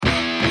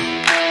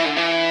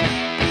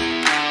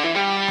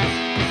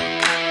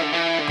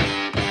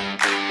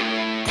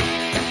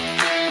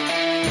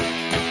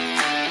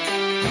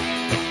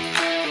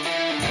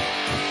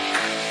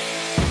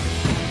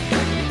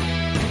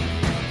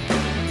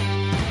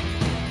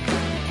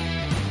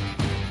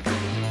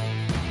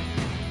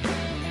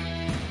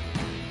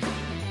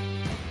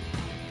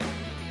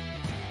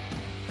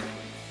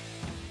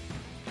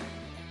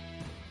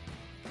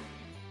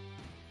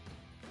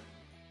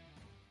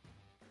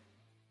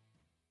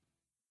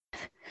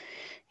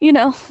you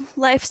know,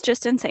 life's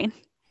just insane.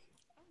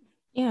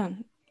 Yeah.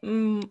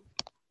 Mm,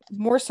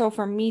 more so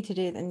for me to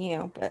do than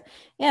you, but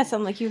yeah,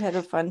 sound like you had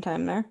a fun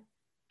time there.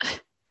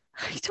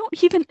 I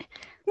don't even.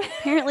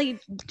 Apparently,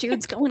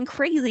 Jude's going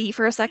crazy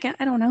for a second.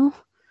 I don't know.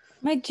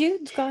 My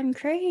Jude's gone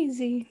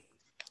crazy.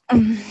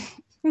 Um,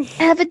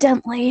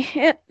 Evidently,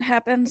 it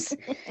happens.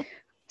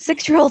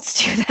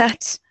 6-year-olds do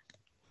that.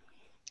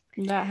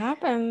 That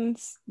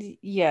happens.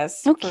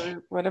 Yes, Okay.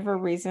 for whatever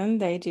reason,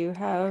 they do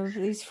have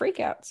these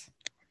freakouts.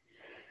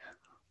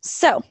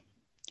 So,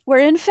 we're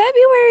in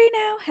February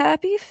now.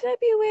 Happy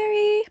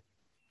February.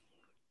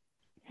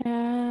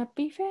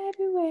 Happy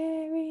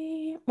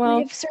February. Well,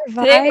 We've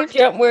today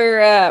survived.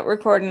 we're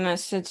recording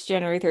this. It's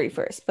January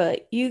 31st,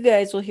 but you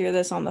guys will hear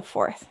this on the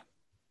 4th,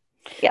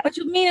 Yeah. which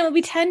will mean it will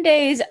be 10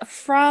 days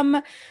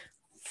from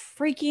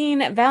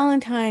freaking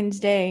Valentine's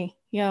Day.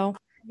 Your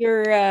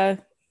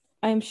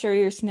I'm sure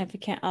your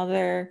significant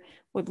other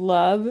would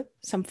love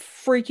some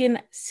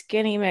freaking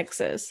skinny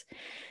mixes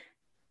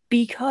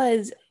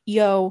because,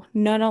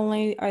 not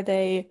only are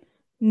they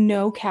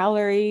no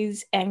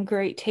calories and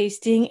great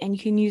tasting and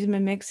you can use them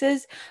in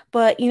mixes,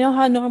 but you know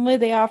how normally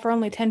they offer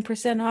only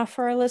 10% off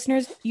for our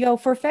listeners?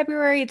 For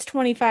February, it's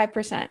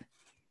 25%.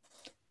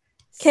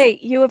 Okay,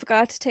 you have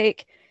got to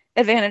take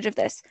advantage of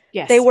this.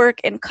 They Yes.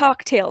 work in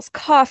cocktails,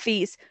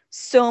 coffees,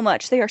 so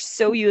much. They are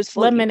so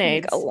useful. You can make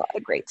a Lemonades. lot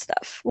of great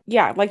stuff.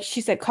 Yeah, like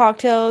she said,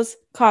 cocktails,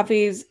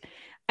 coffees,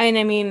 and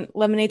I mean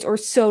lemonades or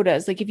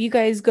sodas. Like if you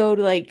guys go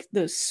to like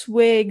those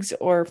swigs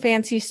or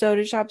fancy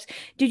soda shops,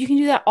 dude, you can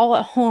do that all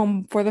at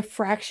home for the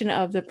fraction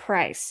of the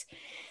price.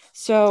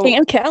 So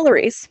And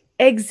calories.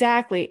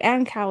 exactly,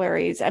 and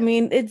calories. I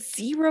mean, it's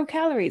 0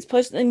 calories.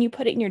 Plus, then you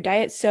put it in your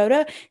diet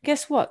soda.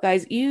 Guess what,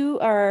 guys? You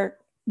are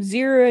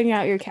zeroing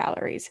out your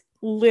calories,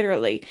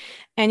 literally.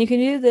 And you can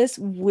do this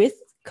with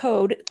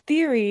code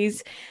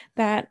theories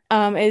that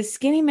is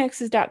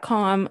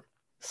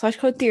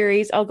skinnymixes.com/code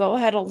theories. I'll go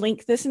ahead, I'll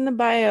link this in the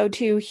bio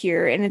too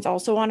here, and it's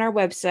also on our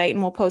website,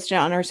 and we'll post it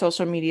on our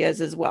social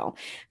medias as well.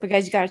 But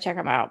guys, you got to check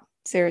them out.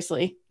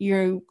 Seriously,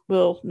 you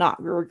will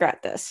not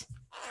regret this.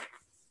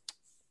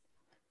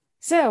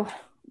 So,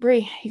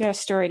 Brie, you got a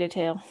story to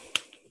tell.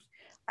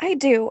 I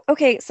do.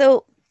 Okay,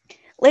 so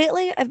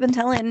lately I've been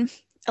telling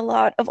a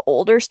lot of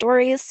older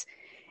stories,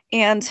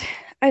 and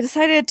I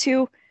decided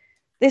to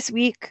this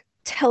week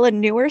tell a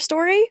newer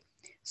story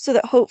so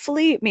that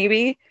hopefully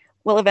maybe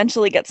we'll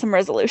eventually get some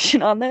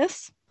resolution on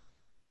this.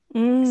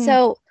 Mm,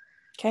 So,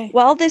 okay.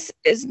 while this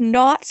is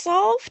not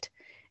solved,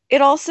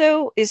 it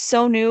also is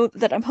so new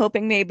that I'm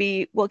hoping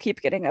maybe we'll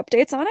keep getting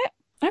updates on it.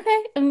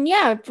 Okay. And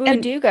yeah, if we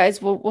And do,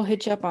 guys, we'll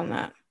hit you up on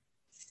that.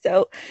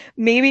 so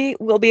maybe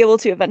we'll be able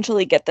to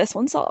eventually get this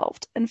one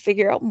solved and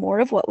figure out more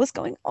of what was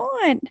going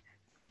on.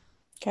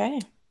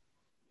 Okay.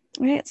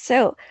 All right,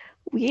 so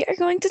we are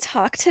going to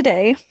talk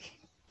today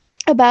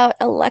about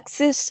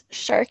Alexis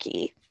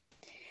Sharkey.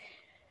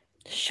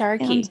 And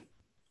Sharky.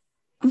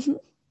 mhm,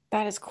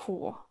 That is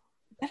cool.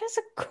 That is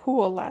a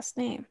cool last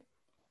name.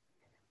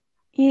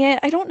 yeah,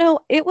 I don't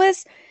know. It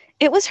was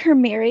her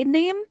married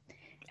name,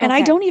 and I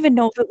Okay. don't even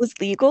know if it was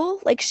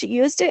legal. Like she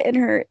used it in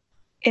her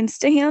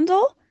Insta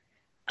handle.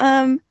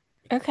 Um,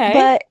 Okay.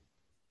 but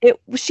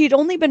she'd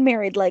only been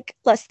married like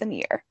less than a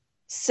year.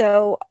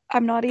 So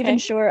I'm not even Okay.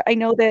 sure. I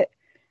know that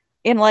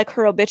in like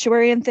her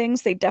obituary and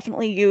things, they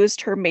definitely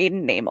used her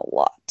maiden name a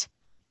lot,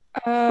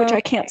 which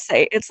I can't Okay.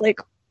 say. It's like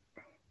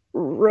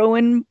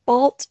Rowan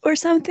Bolt or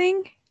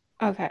something.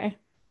 Okay.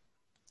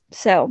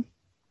 So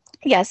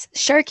yes,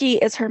 Sharky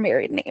is her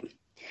married name.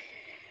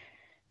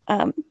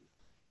 Um,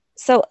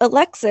 so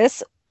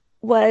Alexis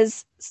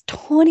was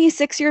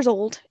 26 years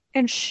old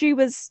and she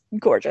was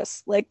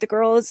gorgeous. Like the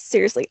girl is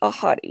seriously a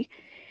hottie.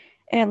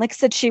 And like I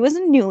said, she was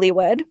a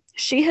newlywed.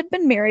 She had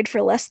been married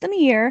for less than a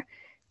year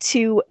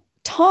to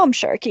Tom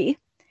Sharkey.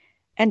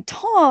 And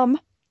Tom,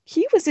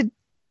 he was a,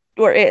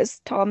 or is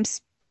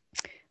Tom's,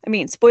 I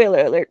mean,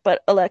 spoiler alert,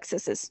 but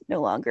Alexis is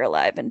no longer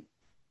alive and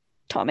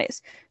Tom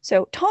is.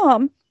 So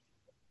Tom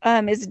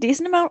is a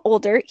decent amount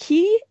older.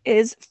 He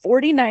is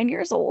 49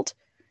 years old.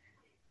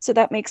 So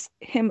that makes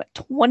him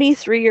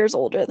 23 years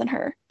older than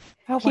her.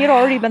 Oh, He had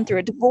already been wow. through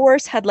a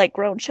divorce, had like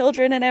grown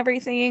children and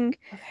everything.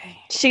 Okay.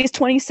 She's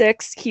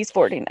 26, he's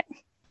 49.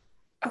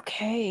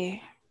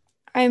 Okay.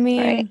 I All right.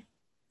 mean,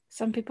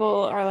 some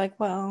people are like,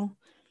 well,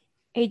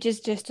 age is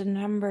just a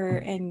number,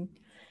 and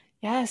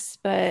yes,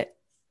 but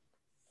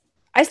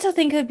I still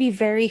think it would be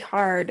very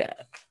hard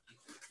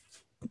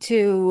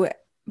to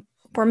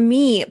for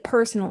me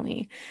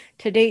personally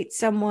to date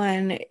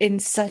someone in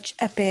such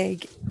a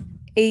big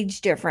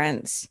age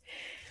difference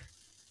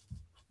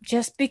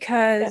just Yeah.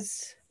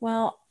 because,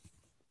 well,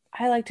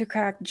 I like to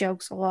crack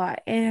jokes a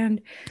lot,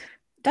 and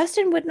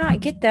Dustin would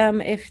not get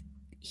them if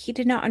he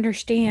did not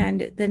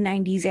understand the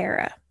 90s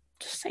era.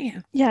 Just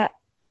saying. Yeah.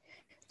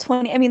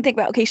 20. I mean, think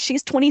about okay,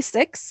 she's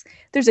 26.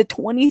 There's a Oh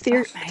my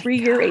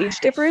 23-year age gosh.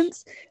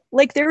 difference.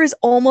 Like there is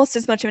almost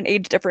as much of an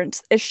age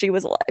difference as she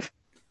was alive.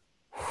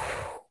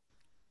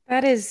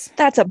 That is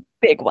That's a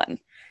big one.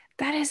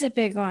 That is a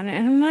big one.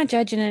 And I'm not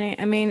judging any.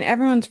 I mean,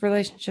 everyone's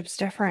relationship's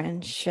different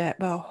and shit,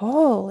 but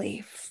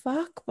holy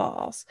fuck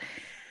balls.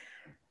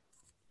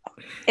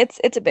 It's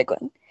a big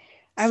one.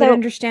 I would So,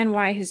 understand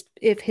why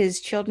if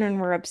his children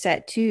were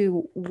upset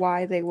too,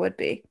 why they would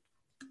be.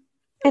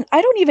 and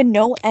I don't even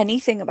know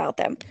anything about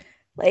them.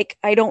 Like,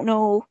 I don't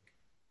know.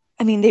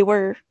 I mean, they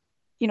were,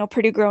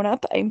 pretty grown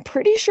up. I'm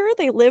pretty sure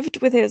they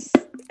lived with his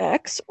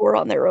ex or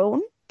on their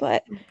own,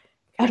 but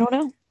I don't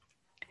know.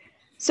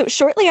 So,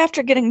 shortly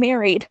after getting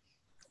married,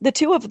 the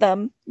two of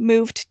them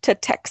moved to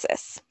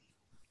Texas.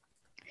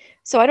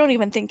 So, I don't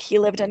even think he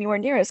lived anywhere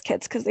near his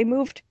kids because they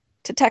moved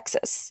to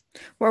Texas.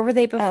 Where were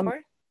they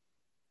before?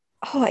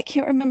 I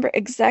can't remember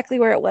exactly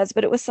where it was,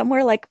 but it was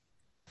somewhere like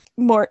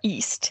more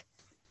east.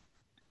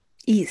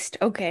 East.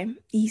 Okay.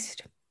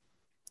 East.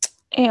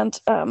 And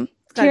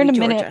here in a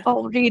minute,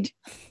 I'll read.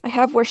 I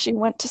have where she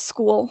went to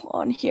school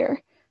on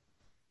here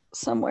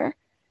somewhere.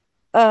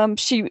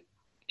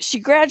 She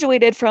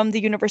graduated from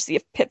the University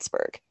of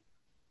Pittsburgh.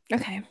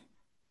 Okay.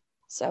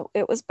 So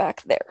it was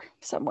back there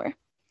somewhere.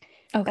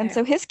 Okay. And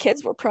so his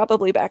kids were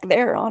probably back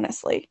there,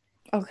 honestly.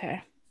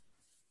 Okay.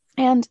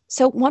 And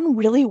so one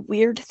really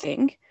weird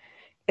thing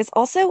is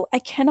also I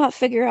cannot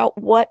figure out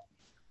what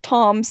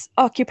Tom's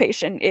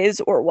occupation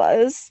is or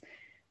was.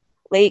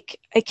 Like,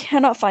 I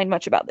cannot find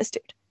much about this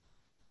dude.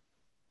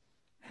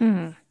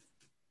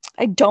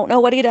 I don't know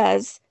what he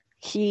does.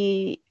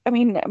 He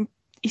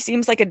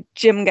seems like a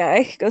gym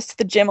guy. He goes to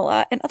the gym a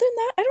lot. And other than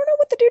that, I don't know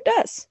what the dude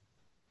does.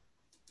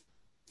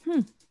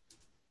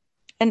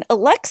 And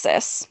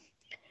Alexis,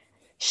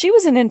 she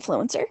was an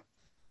influencer.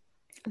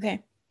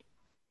 Okay.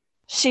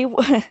 She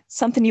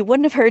something you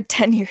wouldn't have heard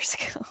 10 years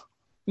ago.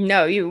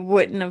 No, you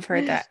wouldn't have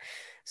heard that.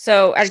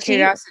 So, out of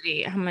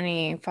curiosity, how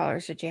many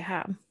followers did you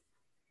have?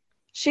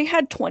 She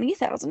had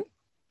 20,000.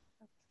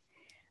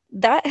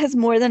 That has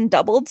more than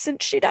doubled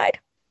since she died.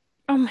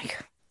 Oh my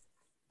God.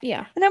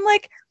 Yeah. And I'm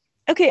like,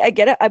 okay, I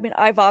get it. I mean,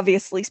 I've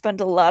obviously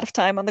spent a lot of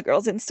time on the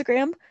girl's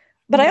Instagram,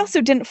 but I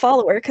also didn't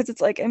follow her because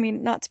it's like, I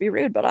mean, not to be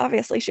rude, but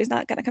obviously she's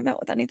not going to come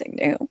out with anything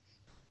new.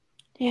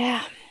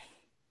 Yeah.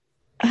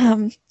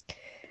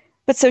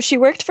 But so she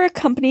worked for a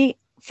company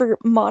for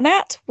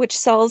Monat, which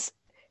sells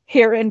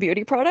hair and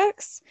beauty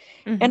products.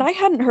 And I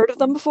hadn't heard of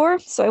them before,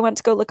 so I went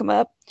to go look them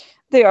up.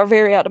 They are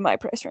very out of my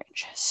price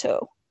range.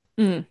 So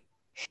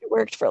she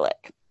worked for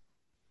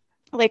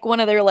like one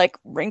of their like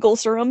wrinkle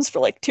serums for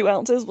like 2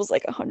 ounces was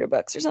like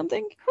 $100 or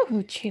something.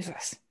 Oh,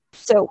 Jesus.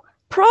 So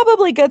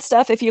probably good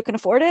stuff if you can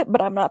afford it,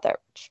 but I'm not that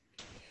rich.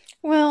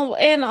 Well,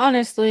 and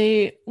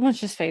honestly, let's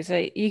just face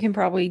it, you can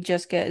probably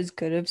just get as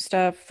good of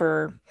stuff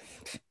for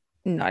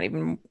not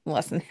even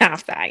less than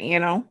half that, you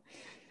know?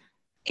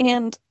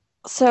 And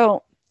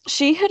so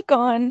she had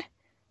gone,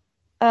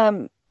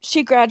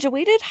 she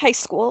graduated high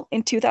school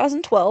in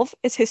 2012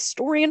 as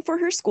historian for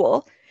her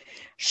school.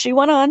 She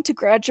went on to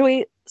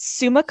graduate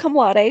summa cum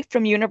laude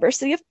from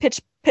University of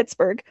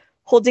Pittsburgh,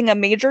 holding a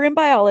major in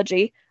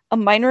biology, a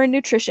minor in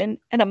nutrition,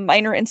 and a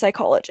minor in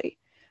psychology.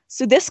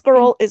 So this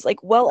girl is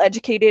like well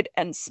educated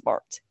and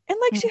smart. And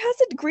like she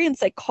has a degree in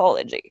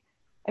psychology.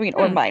 I mean,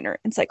 or minor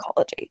in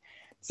psychology.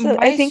 So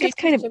I think it's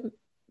kind of an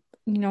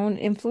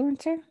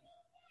influencer?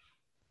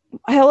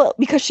 Well,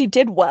 because she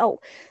did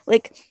well.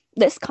 Like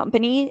this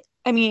company,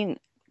 I mean,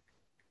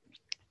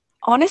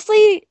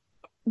 honestly,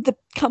 the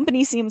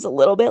company seems a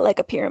little bit like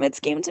a pyramid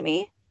scheme to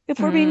me, if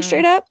we're being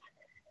straight up.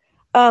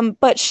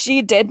 But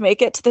she did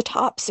make it to the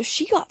top. So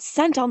she got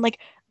sent on like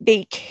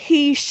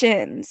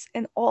vacations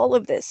and all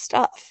of this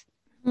stuff.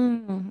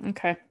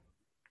 Okay.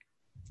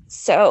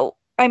 So,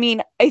 I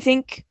mean, I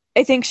think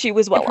she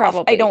was well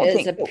off. I don't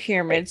think it's a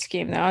pyramid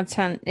scheme though.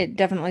 It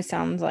definitely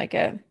sounds like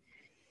it.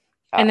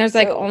 And there's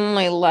like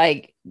only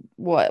like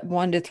what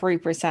 1 to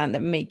 3%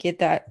 that make it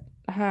that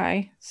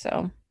high.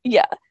 So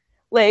yeah,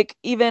 like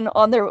even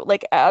on their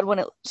like ad when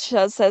it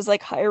says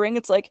like hiring,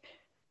 it's like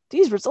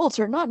these results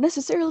are not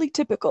necessarily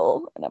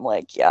typical, and I'm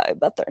like, yeah, I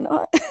bet they're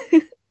not.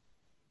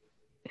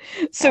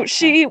 So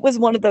she was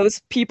one of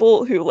those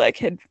people who like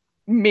had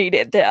made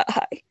it that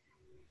high.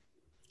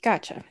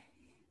 Gotcha.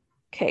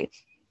 Okay,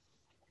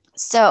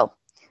 so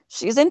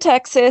she's in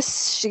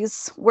Texas.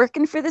 She's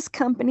working for this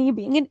company,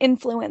 being an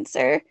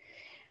influencer.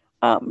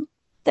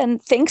 Then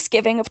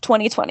Thanksgiving of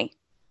 2020,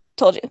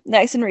 told you,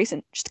 nice and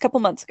recent, just a couple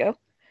months ago,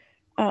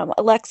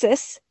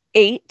 Alexis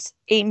ate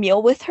a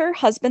meal with her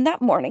husband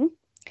that morning,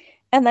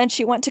 and then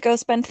she went to go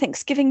spend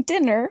Thanksgiving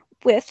dinner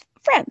with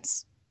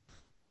friends.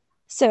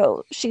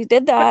 So she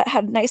did that,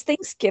 had a nice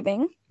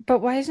Thanksgiving. But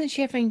why isn't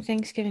she having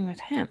Thanksgiving with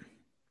him?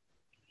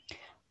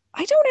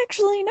 I don't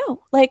actually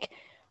know. Like,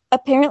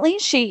 apparently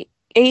she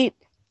ate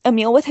a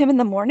meal with him in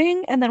the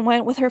morning and then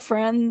went with her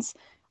friends.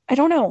 I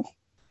don't know.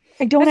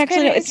 I don't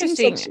actually know. It seems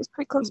like she's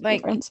pretty close to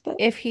friends. But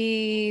if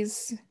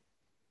he's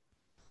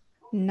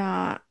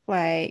not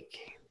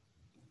like,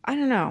 I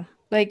don't know.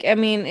 Like, I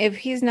mean, if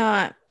he's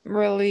not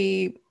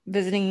really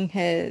visiting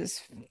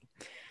his,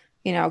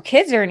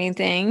 kids or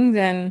anything,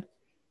 then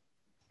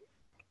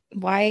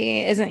why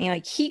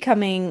isn't he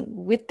coming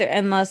with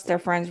unless their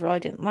friends really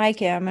didn't like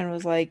him and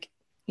was like,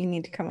 you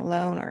need to come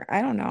alone, or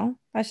I don't know.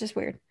 That's just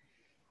weird.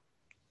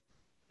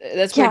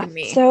 That's weird Yeah, to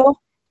me. so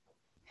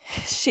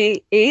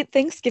she ate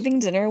Thanksgiving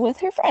dinner with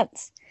her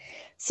friends.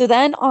 So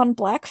then on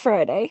Black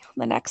Friday,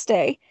 the next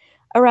day,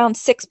 around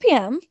 6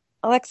 p.m.,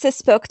 Alexis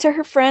spoke to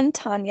her friend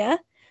Tanya,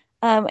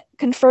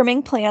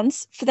 confirming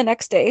plans for the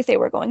next day they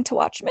were going to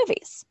watch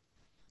movies.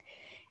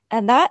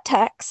 And that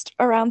text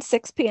around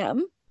 6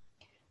 p.m.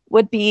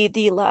 would be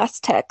the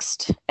last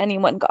text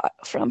anyone got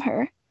from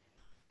her.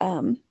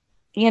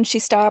 And she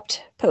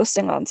stopped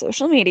posting on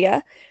social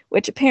media,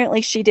 which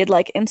apparently she did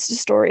like Insta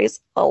stories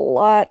a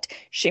lot.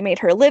 She made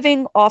her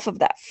living off of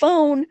that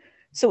phone.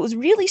 So it was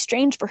really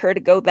strange for her to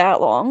go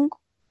that long,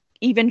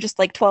 even just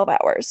like 12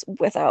 hours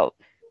without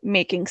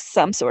making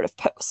some sort of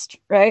post,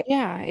 right?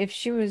 Yeah, if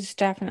she was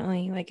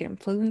definitely like an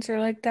influencer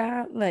like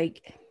that,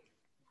 like,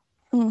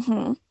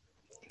 Mm-hmm.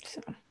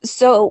 so.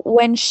 So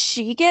when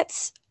she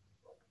gets,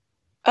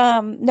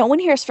 no one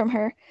hears from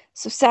her.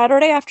 So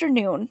Saturday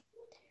afternoon,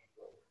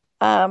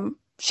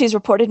 she's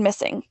reported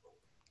missing.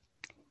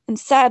 And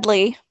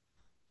sadly,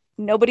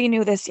 nobody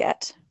knew this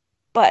yet.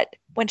 But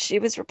when she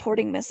was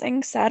reporting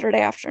missing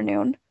Saturday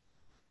afternoon,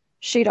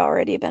 she'd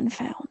already been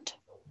found.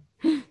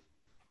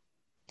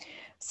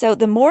 So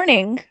the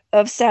morning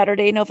of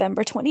Saturday,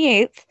 November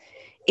 28th,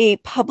 a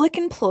public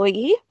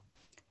employee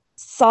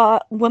saw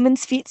a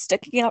woman's feet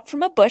sticking out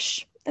from a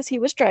bush as he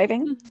was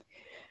driving.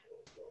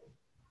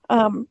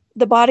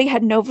 The body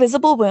had no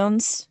visible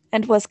wounds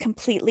and was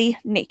completely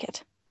naked.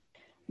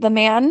 The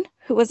man,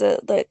 who was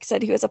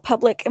said he was a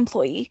public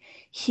employee,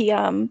 he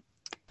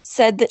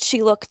said that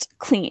she looked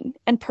clean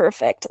and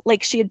perfect,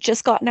 like she had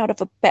just gotten out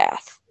of a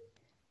bath.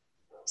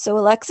 So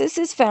Alexis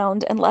is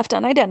found and left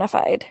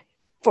unidentified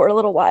for a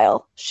little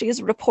while. She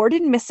is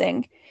reported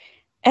missing,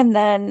 and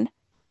then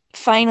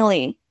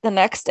finally, the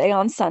next day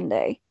on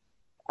Sunday,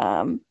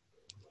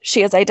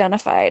 she is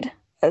identified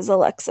as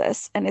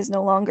Alexis and is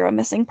no longer a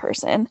missing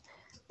person.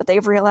 But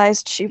they've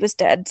realized she was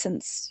dead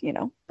since,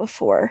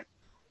 before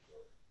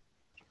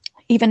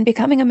even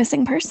becoming a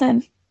missing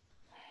person.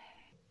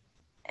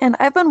 And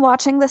I've been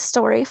watching this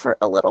story for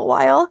a little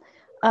while.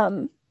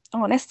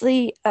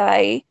 Honestly,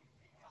 I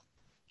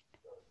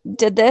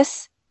did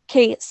this,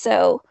 Kate,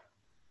 so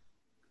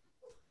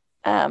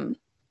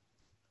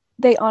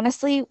they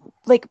honestly,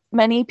 like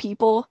many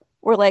people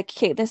were like,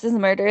 Kate, this is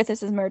murder,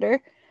 this is murder.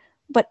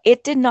 But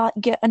it did not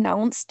get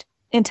announced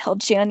until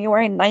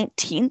January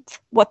 19th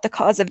what the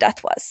cause of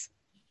death was.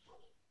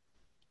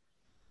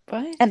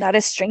 What? And that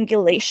is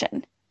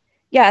strangulation.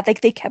 Yeah,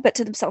 like they kept it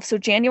to themselves. So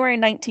January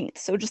 19th,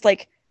 so just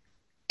like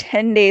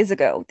 10 days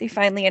ago, they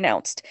finally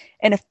announced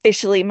and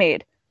officially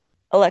made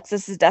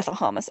Alexis's death a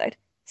homicide.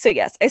 So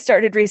yes, I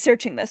started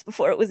researching this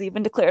before it was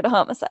even declared a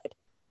homicide.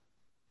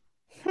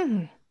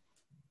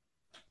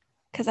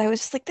 Because I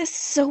was just like, this is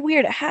so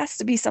weird. It has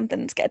to be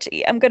something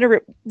sketchy. I'm going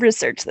to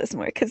research this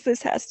more because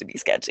this has to be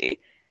sketchy.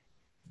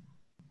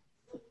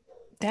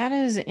 That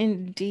is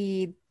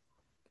indeed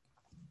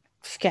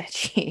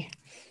sketchy.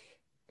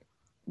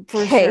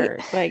 For sure.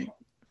 Like,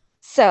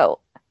 so,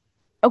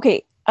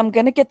 okay, I'm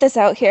going to get this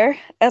out here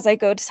as I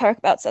go to talk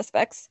about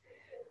suspects.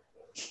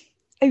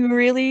 I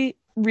really,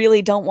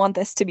 really don't want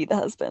this to be the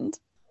husband.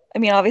 I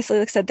mean, obviously,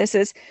 like I said, this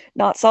is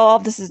not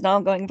solved. This is an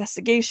ongoing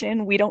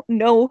investigation. We don't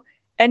know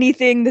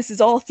anything. This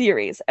is all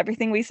theories,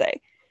 everything we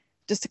say.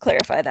 Just to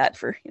clarify that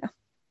for,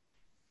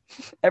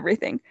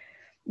 everything.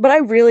 But I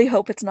really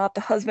hope it's not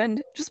the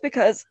husband, just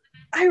because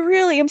I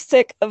really am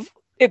sick of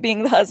it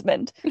being the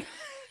husband.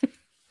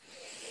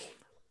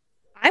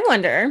 I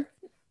wonder,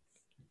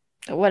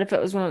 what if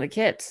it was one of the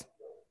kids?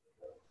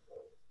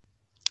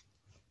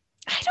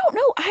 I don't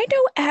know. I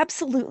know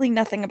absolutely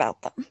nothing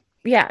about them.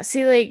 Yeah,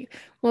 see, like,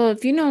 well,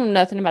 if you know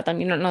nothing about them,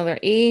 you don't know their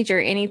age or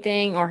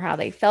anything or how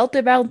they felt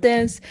about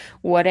this.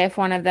 What if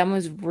one of them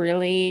was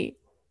really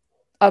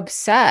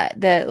upset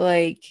that,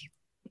 like,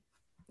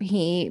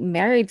 he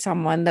married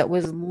someone that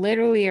was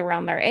literally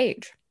around their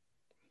age?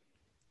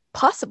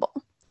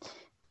 Possible.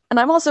 And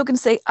I'm also going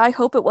to say, I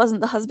hope it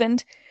wasn't the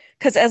husband,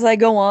 because as I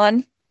go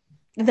on,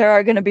 there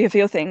are going to be a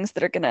few things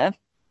that are going to,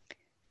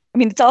 I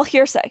mean, it's all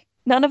hearsay.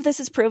 None of this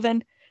is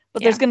proven,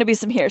 but there's going to be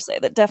some hearsay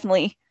that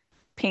definitely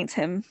paints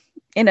him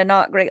in a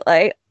not great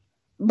light.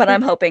 But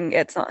I'm hoping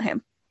it's not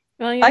him.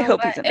 Well, I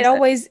hope he's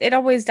innocent. It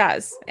always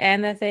does.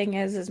 And the thing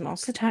is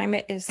most of the time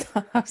it is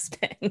the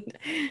husband.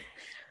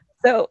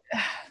 So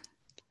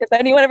if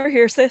anyone ever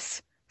hears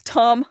this,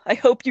 Tom, I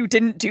hope you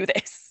didn't do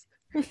this.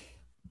 I'm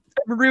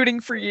rooting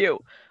for you.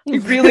 I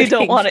really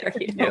don't want it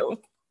for you.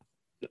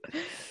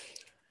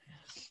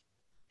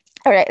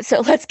 All right, so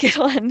let's get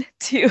on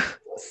to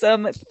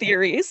some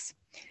theories.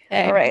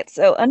 Okay. All right,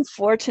 so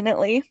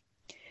unfortunately,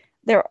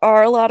 there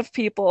are a lot of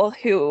people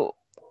who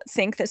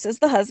think this is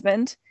the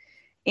husband,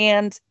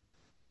 and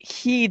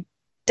he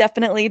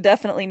definitely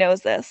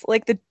knows this.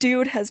 Like, the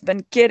dude has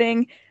been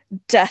getting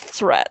death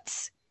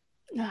threats.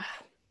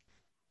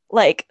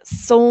 Like,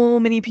 so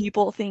many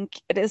people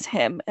think it is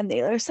him, and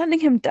they are sending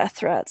him death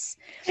threats.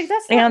 Like,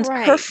 that's not and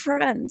right. Her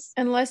friends.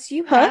 Unless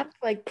you have,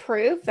 like,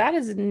 proof, that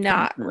is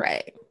not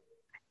right.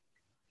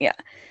 Yeah.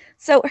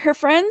 So her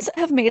friends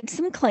have made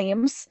some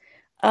claims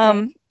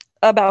Okay.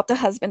 about the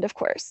husband, of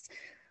course.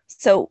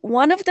 So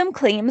one of them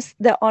claims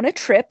that on a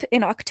trip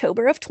in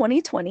October of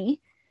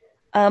 2020,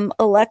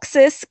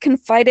 Alexis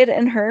confided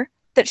in her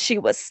that she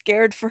was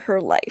scared for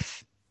her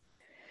life.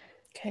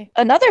 Okay.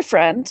 Another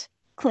friend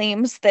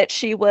claims that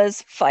she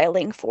was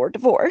filing for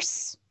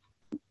divorce,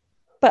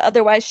 but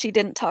otherwise she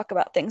didn't talk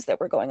about things that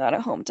were going on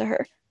at home to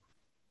her.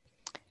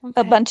 A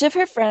Okay. bunch of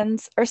her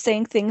friends are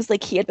saying things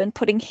like he had been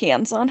putting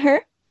hands on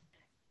her.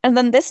 And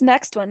then this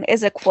next one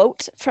is a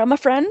quote from a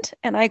friend,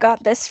 and I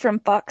got this from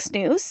Fox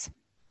News.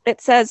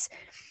 It says,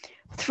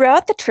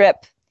 throughout the trip,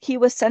 he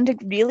was sending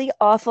really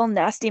awful,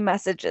 nasty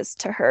messages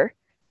to her.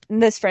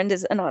 And this friend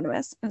is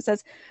anonymous. And it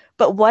says,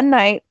 but one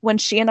night when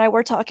she and I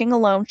were talking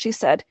alone, she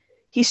said,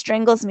 he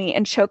strangles me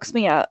and chokes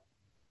me out,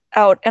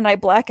 and I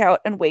black out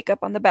and wake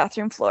up on the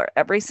bathroom floor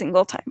every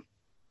single time.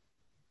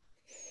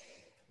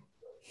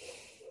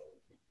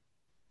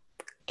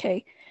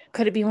 Okay.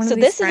 Could it be one of So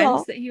these this is friends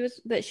all,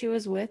 that she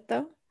was with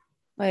though?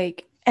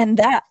 Like, and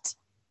that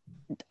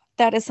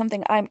is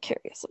something I'm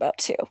curious about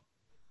too.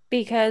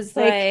 because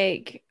Like,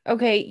 like,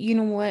 okay, you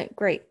know what?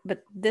 Great.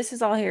 But this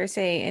is all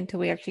hearsay until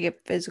we actually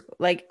get physical,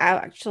 like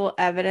actual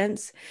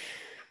evidence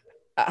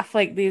of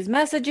like these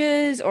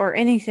messages or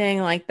anything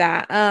like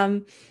that.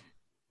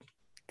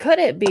 Could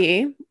it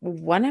be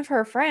one of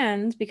her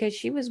friends because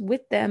she was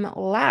with them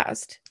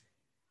last?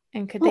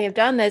 And could they well, have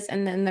done this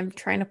and then them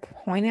trying to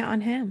point it on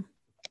him?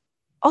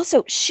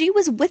 also, she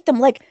was with them,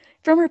 like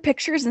from her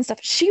pictures and stuff.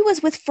 She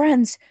was with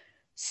friends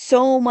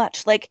so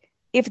much. Like,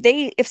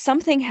 if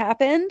something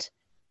happened,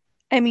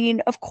 I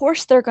mean, of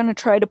course they're going to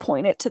try to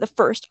point it to the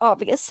first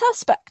obvious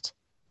suspect,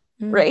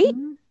 right?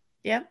 Mm-hmm.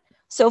 Yep.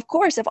 So, of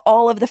course, if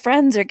all of the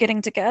friends are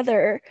getting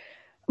together,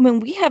 I mean,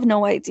 we have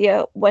no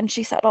idea when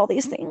she said all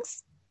these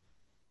things.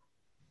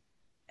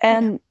 Yeah.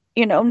 And,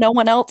 no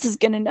one else is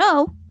going to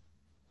know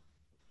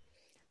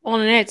Well,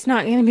 and it's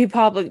not going to be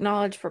public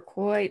knowledge for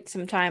quite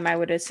some time, I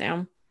would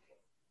assume.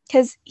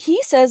 because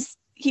he says,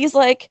 he's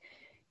like,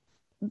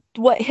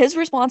 what his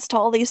response to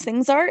all these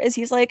things are is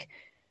he's like,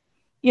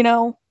 you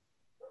know,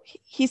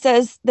 he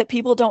says that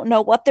people don't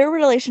know what their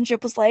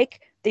relationship was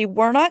like. They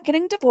were not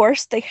getting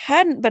divorced. They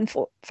hadn't been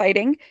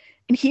fighting.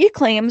 And he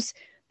claims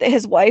that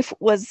his wife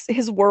was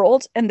his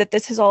world and that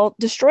this has all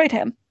destroyed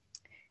him.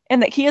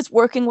 And that he is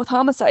working with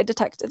homicide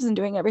detectives and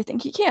doing everything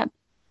he can.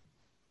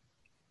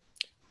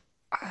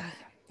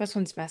 This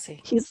one's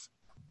messy. He's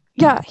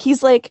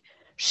like,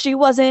 she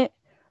wasn't,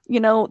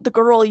 the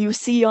girl you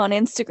see on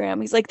Instagram.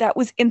 He's like, that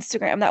was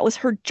Instagram. That was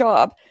her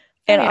job. Oh,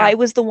 And yeah. I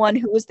was the one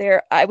who was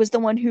there. I was the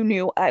one who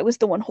knew. I was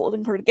the one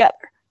holding her together.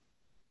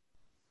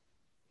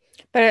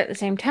 But at the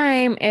same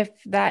time, if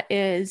that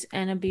is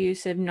an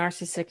abusive,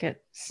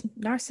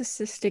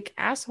 narcissistic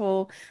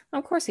asshole,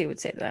 of course he would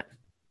say that.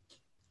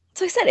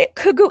 So I said it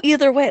could go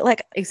either way.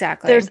 Like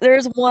Exactly.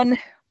 there's one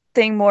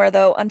thing more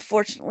though,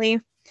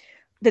 unfortunately,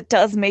 that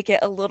does make it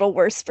a little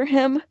worse for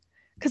him.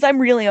 Because I'm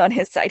really on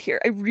his side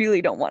here. I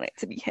really don't want it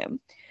to be him.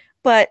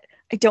 But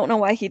I don't know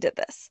why he did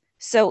this.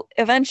 So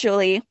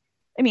eventually,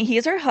 I mean, he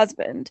is her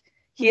husband.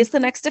 He is the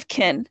Mhm. next of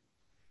kin.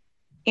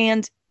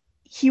 And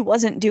he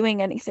wasn't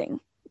doing anything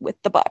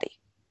with the body.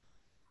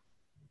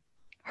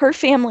 Her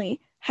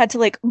family had to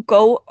like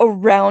go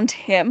around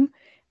him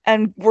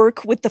and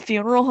work with the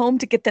funeral home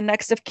to get the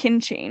next of kin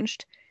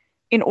changed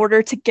in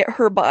order to get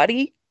her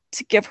body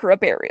to give her a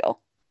burial.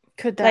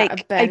 Could that have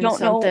Like, I been don't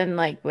know. something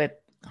like with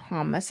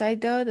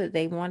homicide, though, that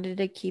they wanted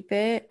to keep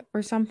it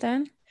or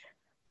something?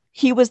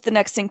 He was the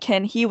next in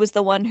kin. He was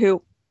the one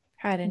who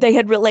Hadn't. they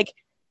had like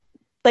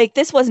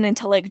this wasn't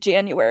until like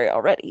January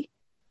already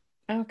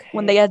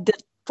when they Okay. had the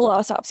full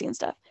autopsy and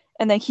stuff.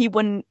 And then he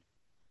wasn't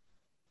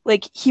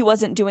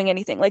doing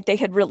anything. Like they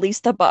had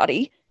released the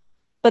body,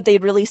 but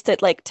they'd released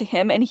it like to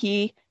him and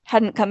he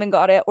hadn't come and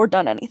got it or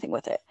done anything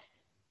with it.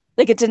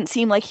 Like it didn't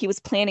seem like he was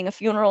planning a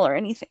funeral or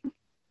anything.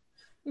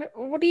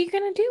 What are you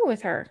going to do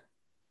with her?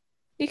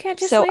 You can't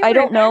just So leave I her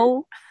don't there.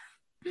 know.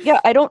 Yeah,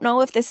 I don't know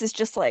if this is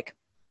just like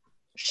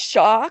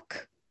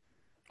shock,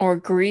 Or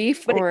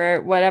grief but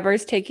or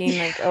whatever's taking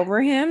like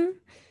over him.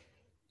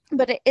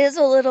 it is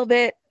a little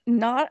bit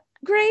not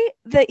great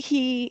that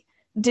he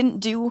didn't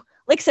do,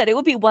 like I said, it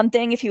would be one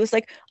thing if he was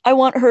like, I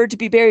want her to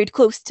be buried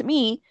close to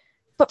me.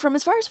 But from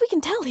as far as we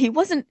can tell, he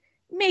wasn't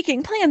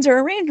making plans or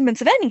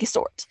arrangements of any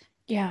sort.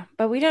 Yeah,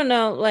 but we don't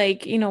know,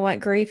 like, you know what?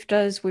 Grief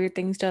does weird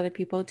things to other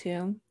people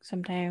too.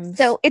 Sometimes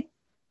So it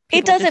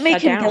people just doesn't make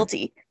shut him down.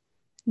 guilty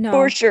for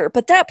No, sure,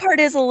 but that part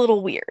is a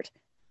little weird.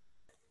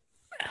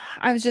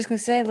 I was just gonna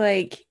say,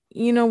 like,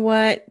 you know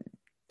what?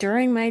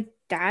 During my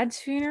dad's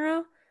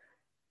funeral,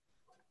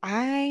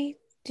 I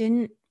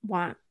didn't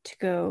want to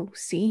go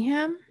see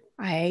him.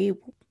 I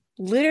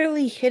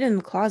literally hid in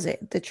the closet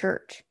at the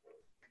church.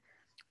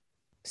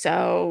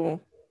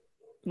 So,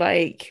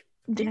 like,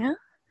 Yeah.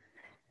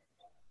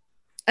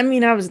 I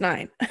mean, I was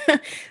 9.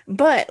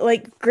 But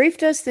like grief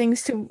does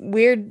things to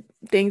weird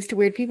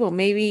people.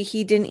 Maybe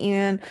he didn't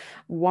even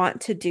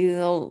want to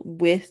deal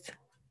with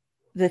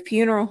the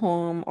funeral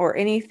home or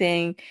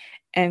anything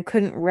and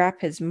couldn't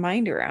wrap his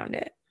mind around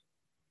it.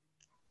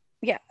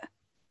 Yeah.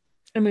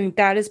 I mean,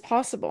 that is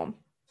possible.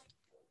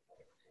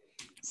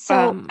 So,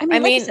 I I mean, like I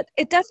mean, said,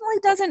 it definitely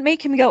doesn't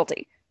make him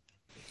guilty.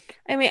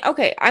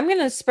 okay, I'm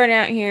gonna spread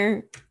out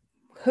here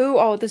who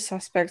all the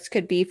suspects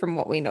could be from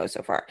what we know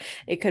so far.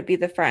 It could be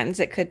the friends,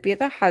 it could be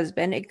the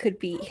husband, it could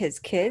be his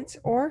kids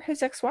or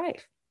his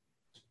ex-wife.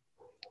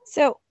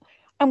 So,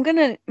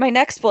 my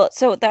next bullet.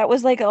 So, that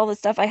was like all the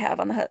stuff I have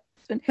on the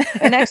husband.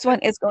 My next one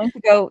is going to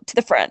go to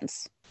the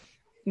friends.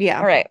 Yeah,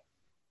 All right.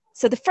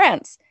 So, the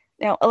friends.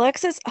 Now,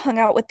 Alexis hung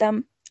out with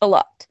them a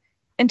lot.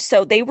 And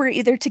so they were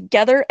either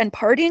together and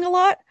partying a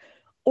lot,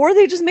 or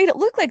they just made it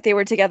look like they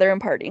were together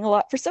and partying a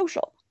lot for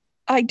social.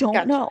 I don't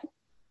gotcha. know.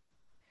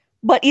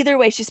 But either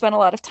way, she spent a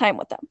lot of time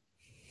with them.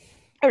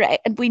 All right.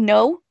 And we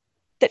know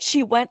that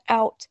she went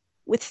out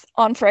with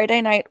on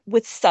Friday night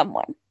with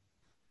someone.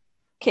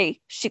 Okay.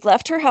 She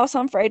left her house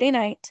on Friday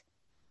night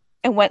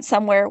and went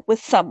somewhere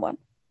with someone.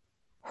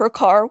 Her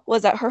car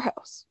was at her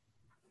house.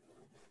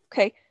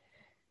 Okay.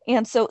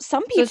 And so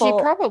some So she people,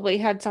 probably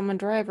had someone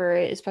drive her,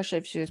 especially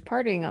if she was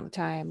partying all the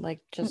time,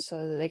 like just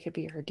so that they could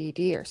be her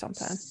DD or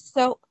something.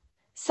 so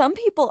some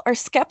people are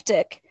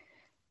skeptic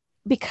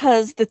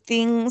because the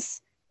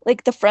things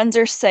like the friends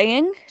are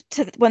saying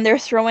to when they're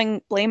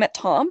throwing blame at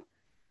Tom,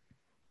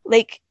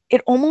 like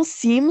it almost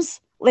seems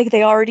like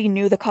they already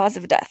knew the cause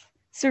of death.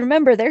 So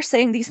remember, they're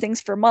saying these things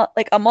for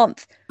like a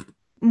month,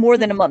 more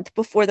than a month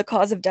before the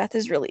cause of death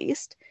is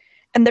released,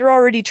 and they're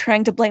already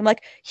trying to blame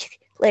like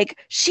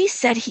she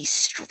said he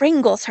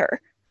strangles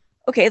her.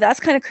 Okay, that's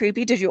kind of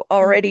creepy. Did you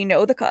already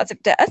know the cause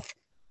of death?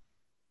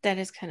 That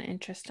is kind of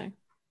interesting.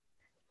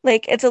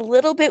 Like it's a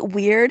little bit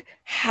weird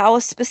how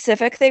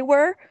specific they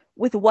were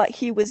with what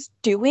he was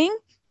doing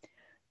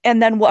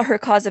and then what her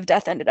cause of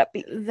death ended up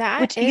being,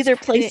 That which is either kind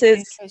of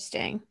places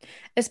interesting, it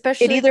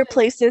especially either because,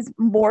 places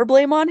more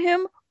blame on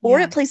him or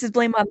yeah, it places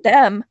blame on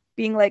them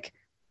being like,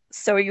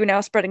 so are you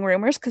now spreading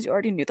rumors because you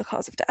already knew the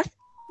cause of death?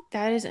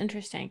 that is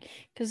interesting.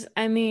 Because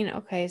I mean,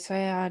 okay, so I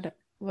had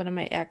one of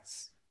my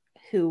ex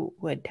who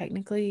would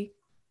technically,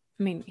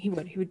 I mean, he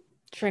would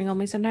strangle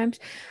me sometimes.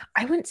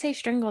 I wouldn't say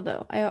strangle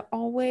though. I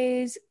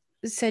always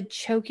said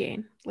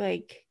choking,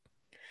 like,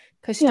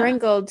 because Yeah.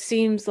 strangled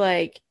seems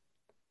like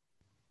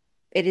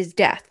it is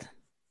death.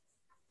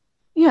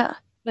 Yeah.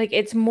 Like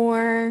it's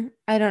more,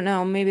 I don't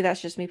know, maybe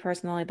that's just me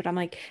personally, but I'm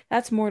like,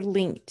 that's more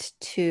linked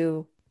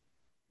to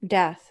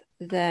death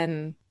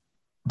than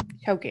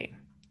choking.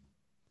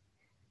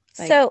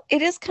 Like, So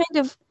it is kind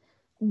of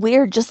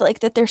weird just like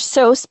that they're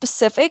so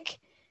specific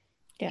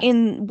yeah,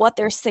 in what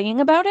they're saying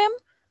about him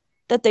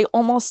that they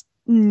almost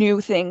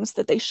knew things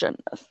that they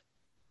shouldn't have.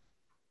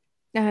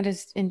 that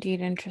is indeed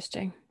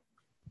interesting.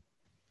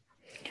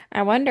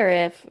 I wonder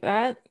if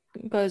that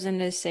goes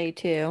into say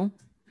too,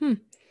 hmm,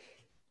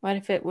 what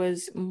if it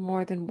was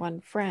more than one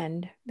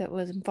friend that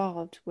was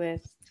involved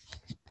with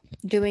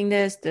doing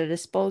this, the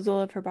disposal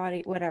of her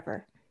body,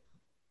 whatever.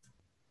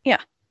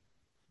 Yeah.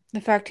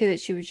 The fact too that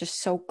she was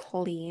just so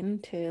clean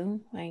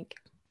too, like,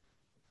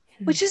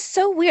 hmm. Which is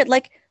so weird.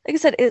 Like I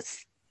said,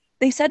 it's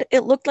they said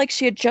it looked like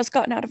she had just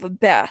gotten out of a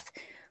bath.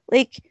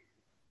 Like,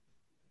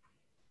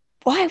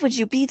 why would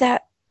you be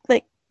that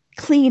like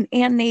clean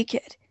and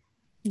naked?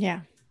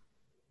 Yeah.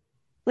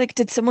 Like,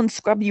 did someone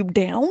scrub you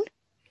down?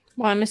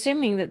 Well, I'm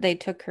assuming that they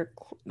took her,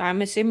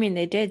 I'm assuming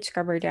they did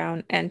scrub her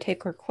down and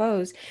take her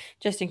clothes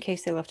just in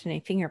case they left any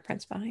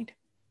fingerprints behind.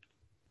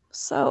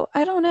 So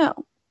I don't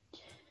know.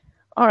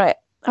 All right.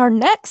 Our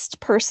next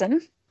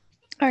person,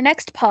 our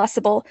next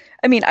possible,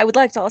 I mean, I would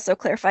like to also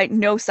clarify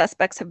no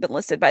suspects have been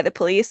listed by the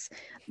police.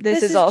 This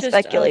This is is all just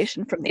us.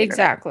 speculation from the internet.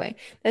 Exactly.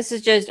 This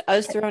is just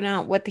us Okay. throwing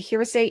out what the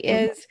hearsay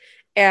Mhm. is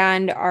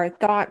and our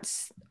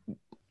thoughts,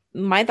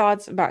 my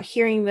thoughts about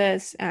hearing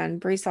this and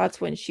Bree's thoughts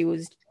when she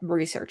was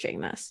researching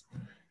this.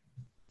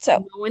 So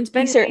No one's we been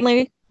named,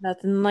 certainly,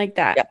 nothing like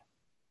that.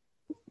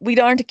 yeah, we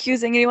aren't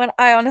accusing anyone.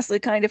 I honestly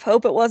kind of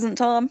hope it wasn't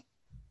Tom.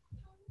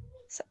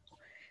 So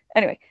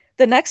anyway,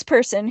 the next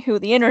person who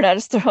the internet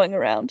is throwing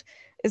around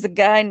is a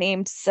guy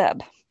named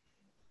Seb.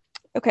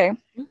 Okay.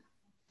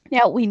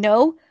 Now we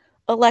know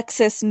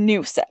Alexis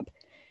knew Seb,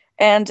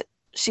 and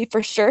she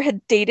for sure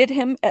had dated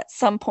him at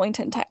some point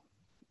in time.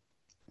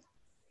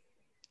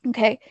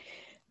 Okay.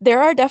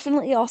 There are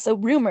definitely also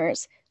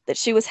rumors that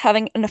she was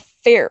having an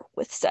affair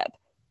with Seb.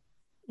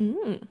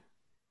 Mm.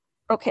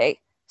 Okay.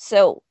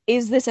 So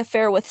is this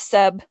affair with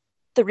Seb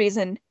the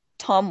reason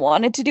Tom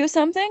wanted to do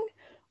something?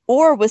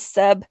 Or was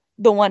Seb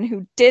the one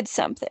who did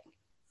something?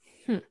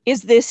 Hmm.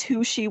 Is this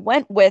who she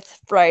went with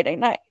Friday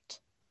night?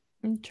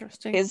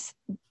 Interesting. Is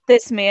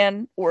this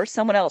man or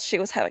someone else she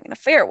was having an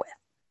affair with?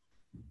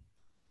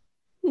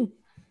 Hmm.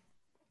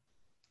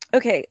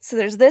 Okay, so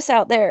there's this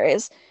out there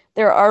is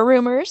there are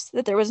rumors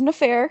that there was an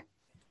affair,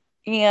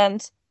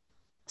 and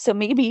so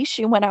maybe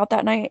she went out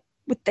that night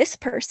with this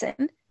person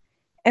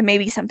and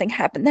maybe something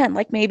happened then.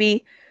 Like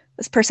maybe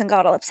this person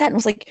got all upset and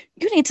was like,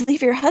 you need to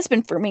leave your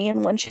husband for me.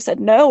 And when she said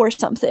no or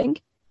something,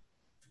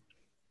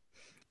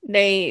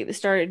 They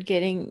started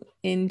getting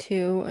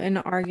into an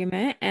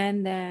argument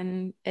and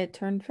then it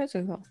turned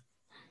physical.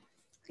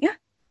 yeah.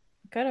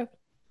 Could have.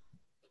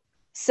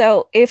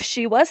 So if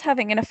she was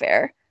having an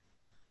affair,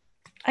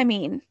 I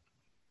mean,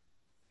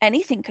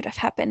 anything could have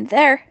happened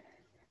there.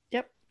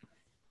 Yep.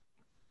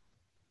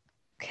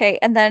 Okay,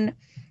 and then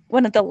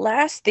one of the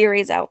last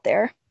theories out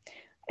there,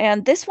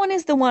 and this one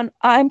is the one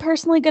I'm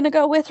personally going to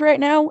go with right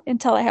now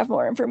until I have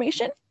more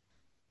information,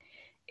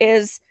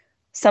 is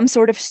some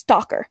sort of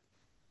stalker.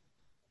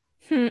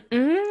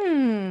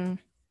 Mm-mm.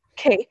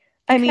 Okay,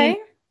 I mean,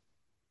 Okay.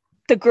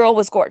 the girl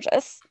was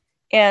gorgeous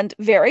and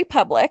very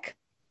public.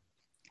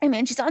 I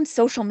mean, she's on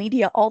social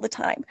media all the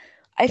time.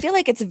 I feel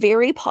like it's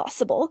very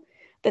possible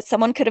that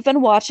someone could have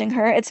been watching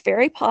her. It's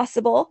very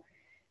possible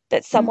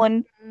that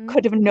someone Mhm.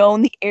 could have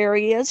known the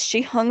areas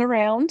she hung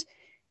around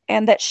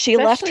and that she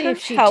left Especially her if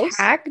she house.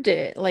 tagged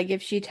it. Like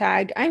if she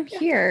tagged, I'm Yeah.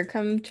 here,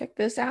 come check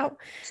this out.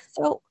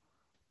 So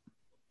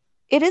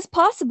it is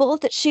possible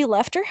that she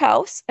left her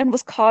house and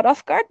was caught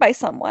off guard by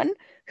someone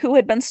who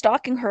had been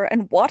stalking her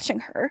and watching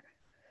her.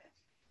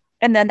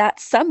 And then that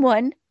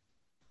someone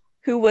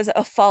who was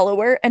a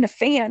follower and a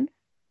fan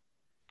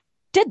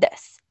did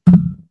this.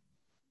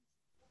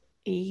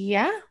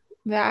 Yeah,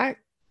 that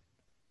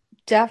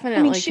I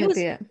mean, definitely she could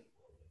be was it.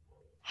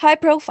 high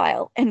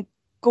profile and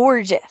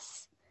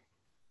gorgeous.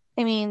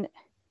 I mean,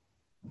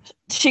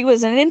 she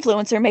was an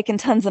influencer making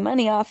tons of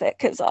money off it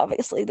because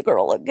obviously the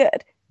girl looked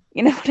good.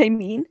 You know what I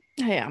mean?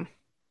 Yeah,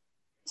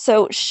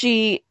 So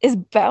she is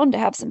bound to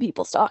have some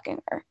people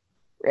stalking her,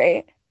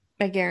 right?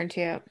 I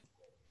guarantee it.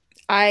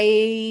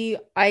 I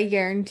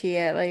guarantee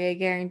it. Like I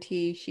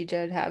guarantee she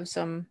did have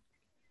some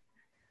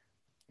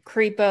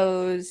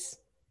creepos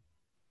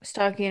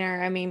stalking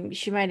her. I mean,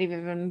 she might have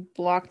even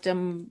blocked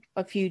him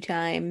a few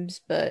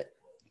times, but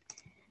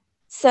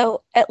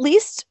So at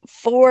least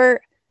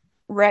for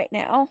right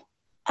now,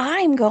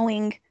 I'm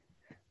going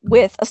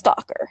with a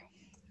stalker,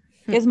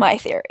 is my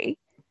theory.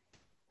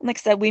 And like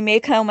I said, we may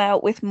come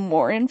out with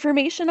more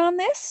information on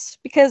this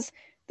because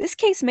this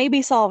case may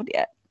be solved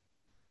yet.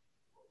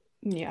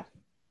 yeah.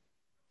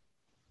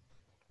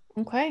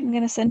 Okay. I'm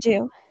gonna send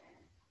you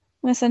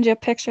a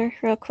picture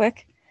real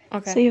quick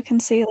so Okay. you can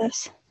see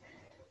this.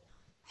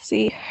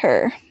 See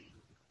her.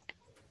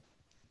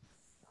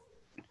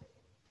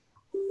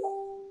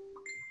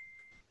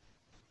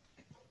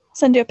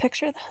 Send you a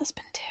picture of the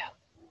husband too.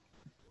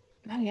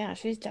 Oh yeah,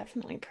 she's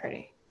definitely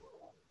pretty.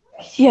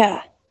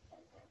 Yeah.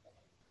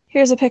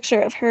 Here's a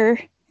picture of her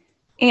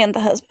and the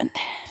husband.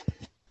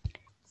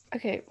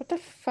 Okay, what the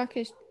fuck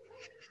is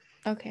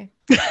okay.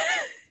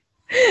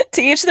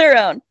 To each their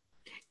own.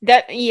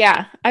 That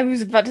yeah, I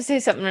was about to say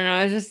something and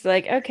I was just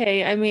like,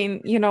 okay, I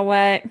mean, you know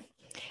what?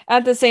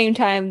 At the same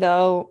time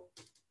though,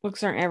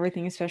 looks aren't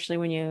everything, especially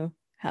when you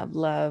have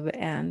love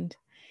and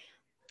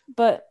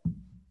but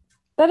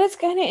that is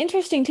kind of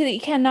interesting too that you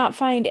cannot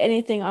find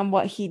anything on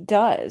what he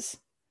does.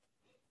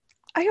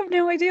 I have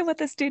no idea what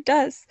this dude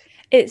does.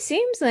 It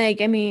seems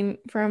like, I mean,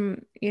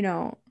 from,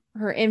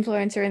 her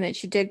influencer and that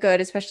she did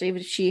good, especially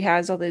if she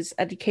has all this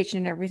education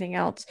and everything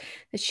else,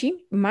 that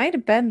she might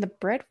have been the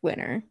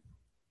breadwinner.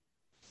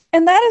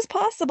 And that is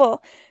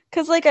possible.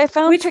 Because, like, I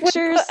found Which would put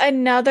pictures.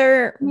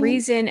 another I mean,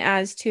 reason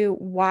as to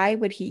why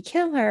would he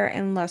kill her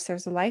unless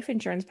there's a life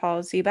insurance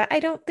policy. But I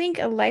don't think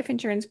a life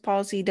insurance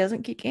policy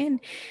doesn't kick in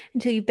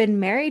until you've been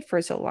married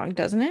for so long,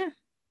 doesn't it?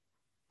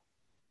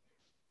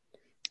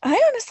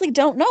 I honestly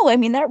don't know. I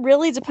mean, that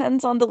really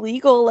depends on the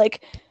legal.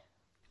 Like,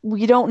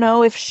 we don't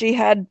know if she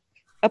had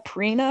a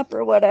prenup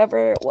or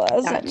whatever it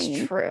was. I That's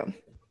mean, true.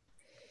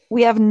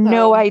 we have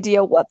no So,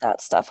 idea what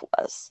that stuff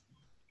was.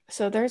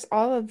 so there's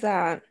all of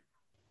that.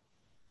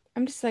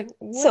 I'm just like,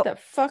 what So, the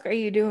fuck are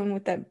you doing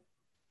with that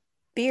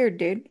beard,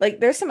 dude? Like,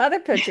 there's some other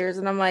pictures,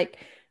 and I'm like,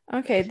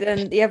 okay,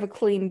 then you have a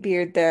clean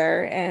beard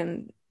there,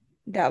 and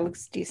that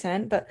looks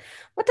decent. But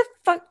what the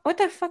fuck? What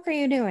the fuck are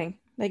you doing?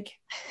 Like,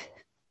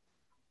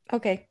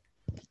 okay,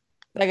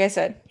 like I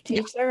said,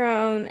 yeah. teach their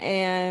own,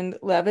 and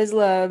love is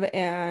love,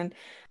 and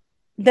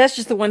that's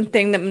just the one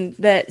thing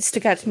that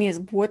stuck out to me is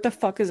what the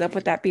fuck is up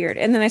with that beard?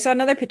 And then I saw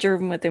another picture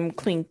of him with him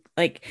clean,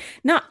 like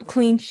not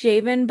clean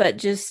shaven, but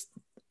just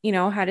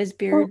had his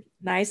Well, beard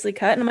nicely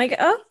cut. And I'm like,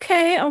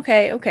 okay,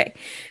 okay, okay,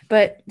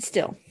 but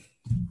still,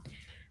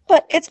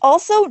 but it's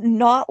also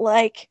not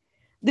like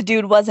the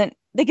dude wasn't,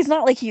 like, it's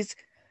not like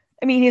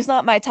I mean, he's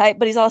not my type,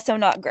 but he's also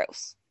not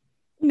gross.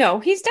 no,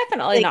 he's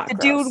definitely Like, not the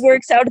dude gross.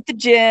 works out at the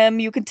gym.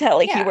 You can tell,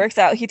 like, he Yeah, works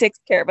out, he takes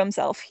care of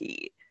himself.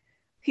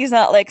 He's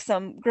not like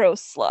some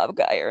gross slob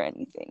guy or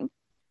anything.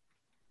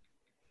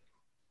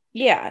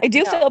 yeah, I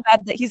do no, feel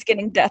bad that he's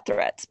getting death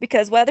threats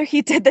because whether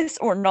he did this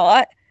or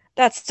not,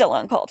 that's still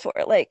uncalled for.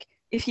 Like,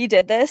 if he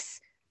did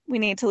this, we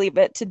need to leave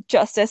it to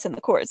justice and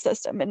the court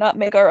system and not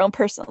make our own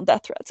personal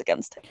death threats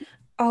against him.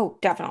 oh,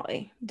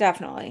 definitely,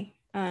 definitely.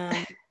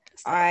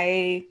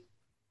 I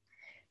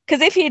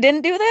Because if he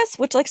didn't do this,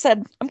 which, like I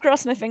said, I'm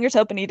crossing my fingers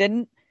hoping he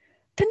didn't,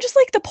 then just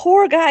like the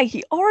poor guy,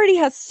 he already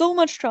has so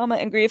much trauma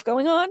and grief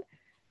going on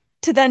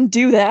to then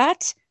do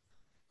that,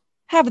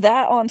 have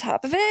that on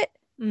top of it.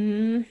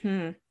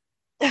 hmm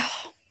The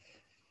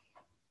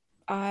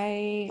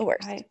I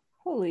worst.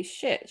 holy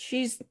shit.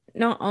 She's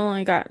not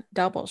only got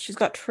double, she's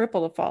got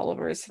triple the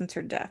followers since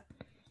her death.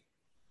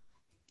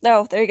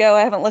 Oh, there you go.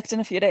 I haven't looked in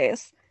a few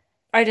days.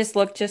 I just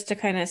looked just to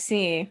kind of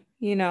see,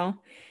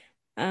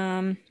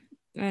 um,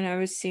 and I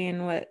was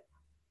seeing what.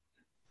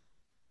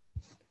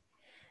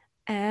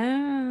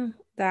 Oh,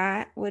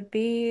 that would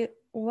be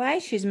why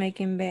she's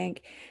making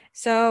bank.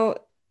 So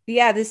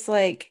yeah, this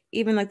like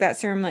even like that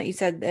serum that you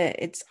said that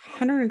it's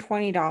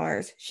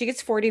 $120. She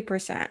gets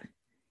 40%.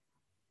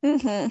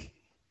 Mm-hmm.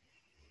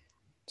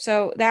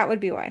 So that would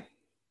be why.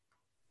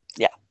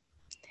 Yeah,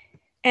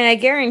 And I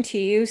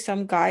guarantee you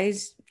some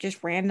guys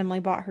just randomly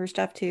bought her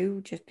stuff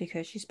too, just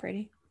because she's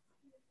pretty.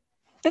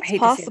 I it's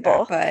hate to say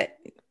that, possible.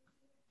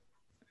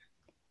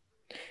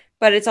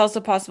 but it's also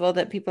possible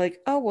that people are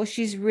like, oh well,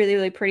 she's really,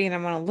 really pretty and I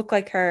want to look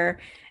like her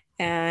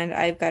and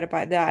I've got to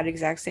buy that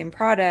exact same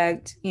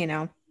product.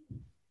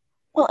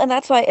 Well, and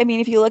that's why, I mean,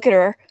 if you look at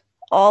her,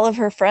 all of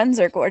her friends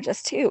are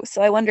gorgeous too.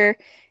 So I wonder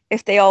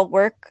if they all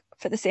work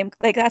for the same,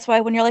 like, that's why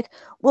when you're like,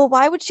 well,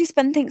 why would she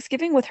spend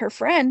Thanksgiving with her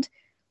friend?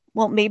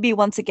 Well, maybe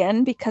once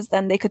again, because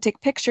then they could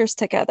take pictures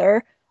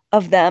together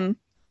of them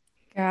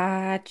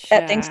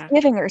at Gotcha.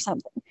 Thanksgiving or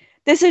something.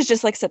 This is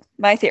just like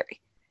my theory.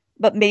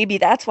 But maybe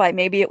that's why.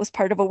 Maybe it was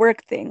part of a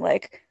work thing.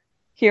 Like,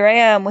 here I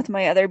am with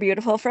my other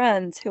beautiful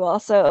friends who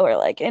also are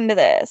like into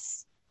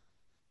this.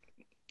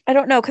 I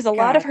don't know, because a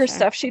lot of her Gotcha.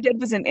 stuff she did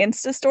was in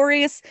Insta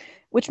stories,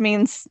 which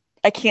means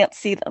I can't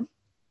see them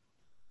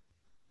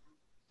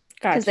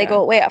because they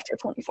go Gotcha. away after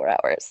 24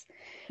 hours.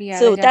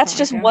 Yeah, they So that's definitely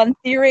just do. one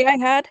theory I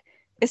had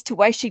as to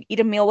why she'd eat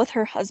a meal with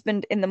her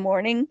husband in the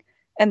morning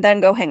and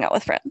then go hang out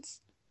with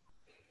friends.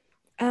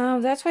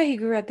 Oh, that's why he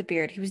grew out the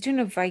beard. He was doing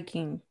a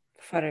Viking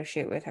photo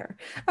shoot with her.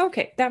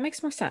 Okay, that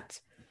makes more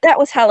sense. That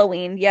was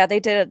Halloween. Yeah,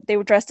 they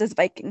were dressed as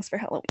Vikings for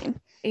Halloween.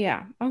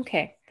 Yeah,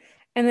 okay.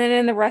 And then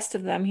in the rest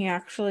of them, he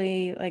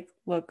actually like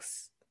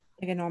looks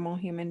like a normal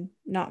human,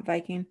 not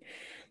Viking.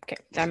 Okay,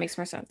 that makes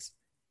more sense.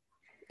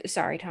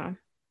 Sorry, Tom.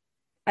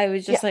 I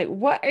was Yeah, just like,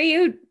 what are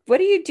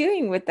you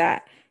doing with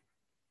that?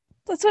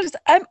 that's what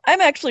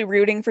I'm actually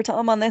rooting for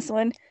Tom on this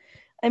one.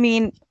 I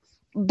mean,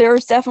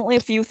 there's definitely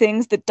a few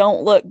things that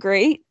don't look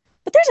great,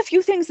 but there's a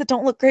few things that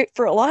don't look great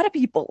for a lot of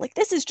people. Like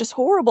this is just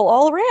horrible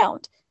all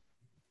around.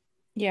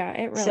 Yeah,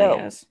 it really So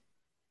is.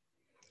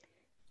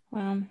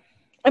 Well,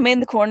 I'm in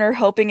the corner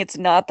hoping it's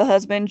not the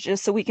husband,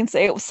 just so we can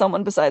say it was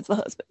someone besides the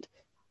husband.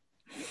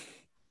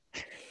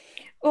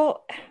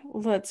 well,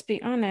 let's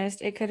be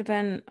honest. It could have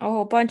been a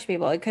whole bunch of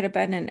people. It could have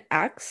been an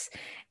ex.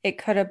 It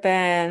could have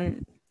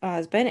been a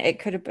husband. It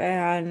could have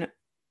been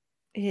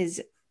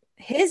his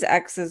his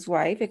ex's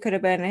wife. It could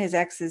have been his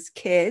ex's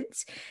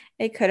kids.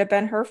 It could have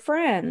been her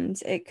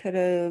friends. It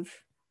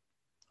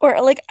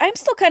Or like I'm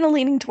still kind of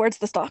leaning towards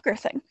the stalker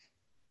thing.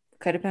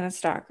 could have been a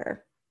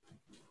stalker.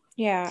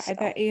 Yeah, I So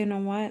bet you know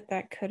what?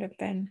 That could have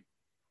been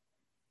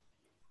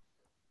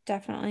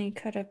definitely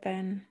could have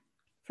been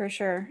for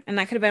sure. And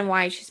that could have been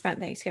why she spent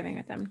Thanksgiving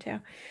with them too.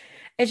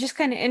 It's just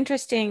kind of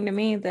interesting to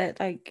me that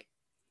like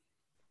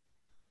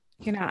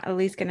you're not at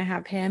least gonna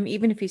have him,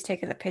 even if he's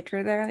taking the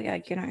picture there,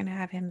 like you're not gonna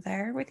have him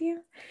there with you.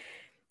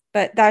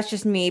 But that's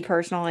just me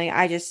personally.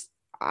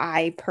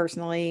 I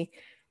personally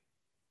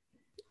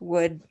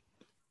would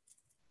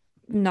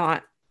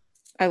not.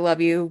 I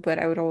love you, but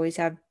I would always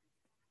have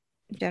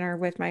dinner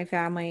with my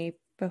family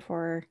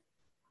before.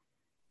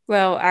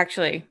 Well,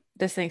 actually,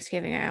 this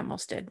Thanksgiving I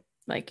almost did.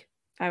 Like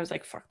I was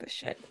like, fuck this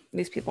shit.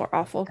 These people are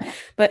awful.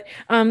 But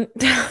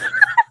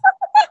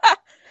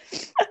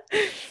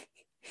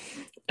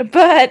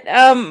but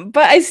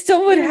I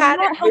still would have you're had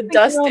it not with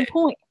helping your Dustin. own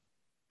point.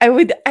 I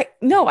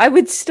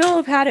would still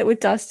have had it with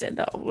Dustin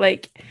though.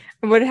 Like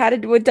I would have had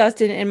it with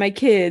Dustin and my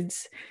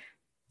kids.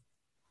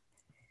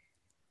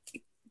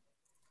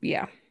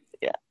 Yeah.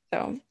 Yeah,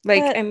 So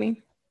like but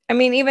I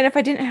mean, even if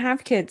I didn't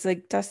have kids,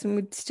 like Dustin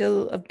would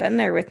still have been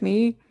there with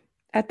me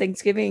at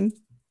Thanksgiving.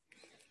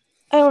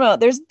 I don't know.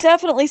 There's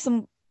definitely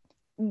some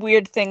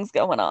weird things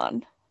going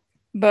on,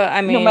 But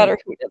I no mean, matter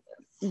who did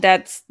this.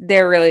 that's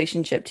their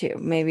relationship too.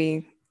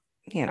 Maybe,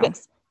 you know.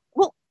 Yes.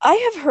 Well, I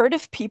have heard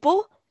of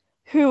people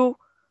who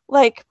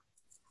like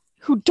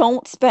who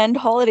don't spend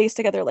holidays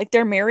together. Like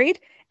they're married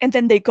and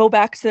then they go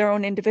back to their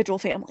own individual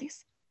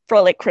families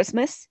for like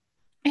Christmas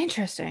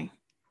Interesting.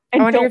 I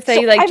and wonder if don't.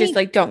 they So like I just mean,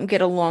 like don't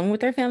get along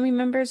with their family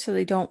members, so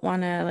they don't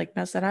want to like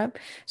mess it up.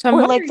 So I'm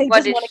or like wondering they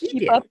what just did want to he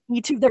keep do? up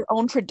each of their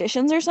own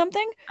traditions or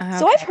something.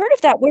 So I've Okay. heard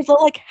of that where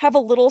they'll like have a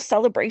little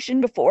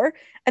celebration before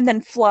and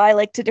then fly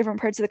like to different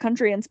parts of the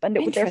country and spend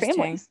it with their Interesting.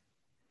 families.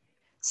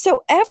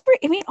 So I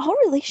mean, all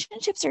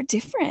relationships are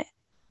different.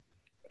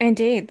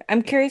 Indeed.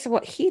 I'm curious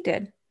what he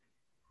did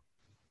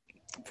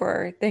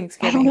for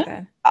I don't Thanksgiving know.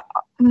 then.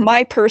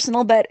 My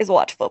personal bet is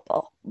watch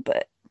football,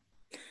 but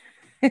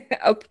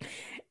Okay.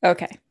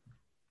 Okay.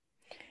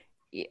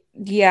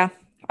 Yeah.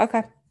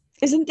 Okay.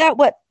 isn't that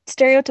what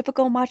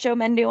stereotypical macho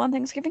men do on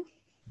Thanksgiving?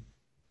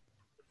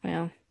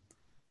 Well,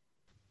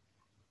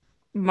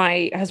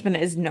 my husband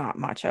is not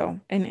macho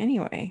in any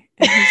way,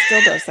 and he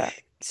still does that.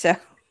 So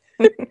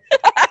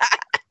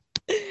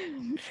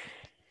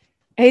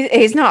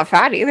he's not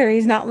fat either.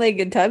 He's not like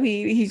a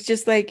tubby. He's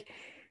just like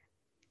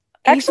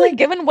he's Actually, like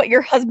given what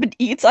your husband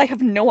eats, I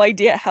have no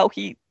idea how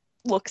he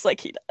looks like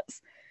he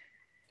does.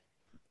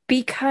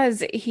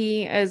 Because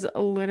he is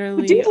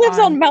literally The dude lives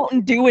on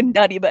Mountain Dew and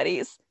Nutty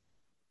Buddies.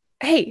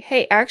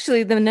 Hey,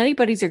 actually, the Nutty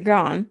Buddies are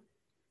gone.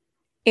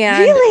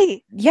 And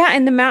really? Yeah,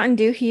 and the Mountain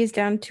Dew, he is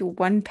down to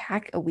 1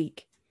 pack a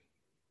week.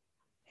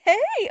 Hey,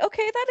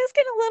 okay, that is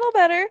getting a little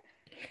better.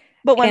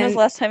 But when was the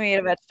last time you ate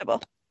a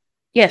vegetable?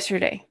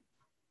 Yesterday.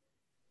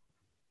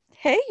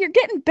 Hey, you're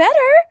getting better.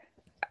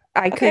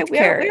 I cooked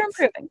carrots.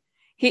 We're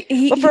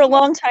improving. But for a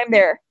long time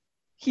there,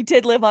 he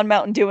did live on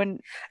Mountain Dew and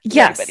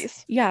Nutty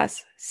Buddies.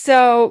 Yes.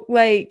 So,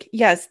 like,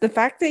 yes, the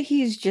fact that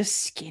he's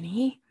just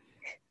skinny,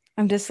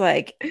 I'm just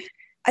like,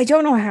 I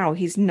don't know how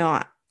he's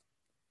not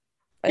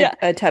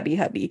a tubby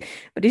hubby,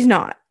 but he's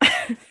not.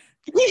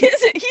 He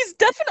isn't. He's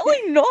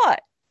definitely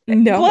not.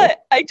 No.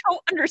 But I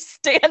don't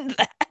understand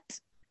that.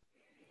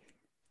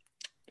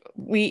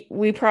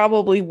 We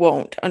probably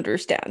won't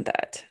understand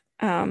that.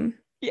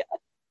 Yeah.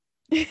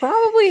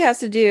 Probably has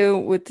to do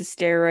with the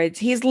steroids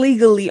he's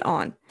legally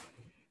on.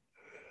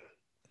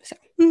 So.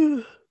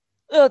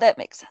 Oh, that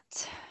makes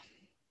sense.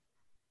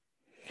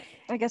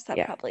 I guess that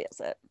probably is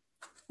it.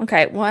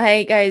 Okay. Well,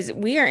 hey, guys,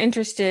 we are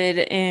interested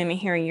in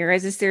hearing your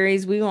guys'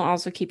 theories. We will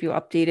also keep you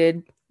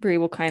updated. Bree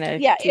will kind of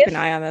keep an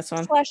eye on this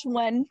one.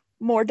 When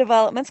more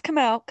developments come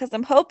out, because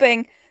I'm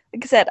hoping,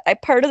 like I said,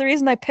 part of the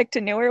reason I picked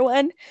a newer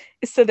one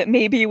is so that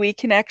maybe we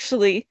can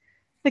actually,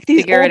 like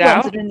these old ones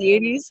that are in the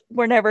 80s,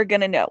 we're never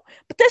going to know.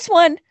 But this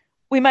one,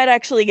 we might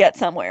actually get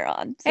somewhere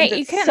on. Hey,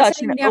 you can't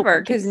say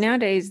never, because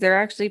nowadays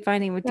they're actually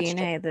finding with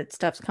DNA that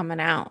stuff's coming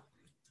out.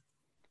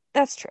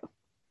 That's true.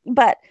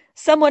 But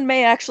someone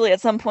may actually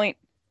at some point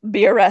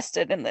be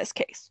arrested in this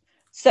case.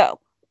 So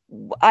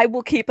I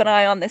will keep an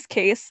eye on this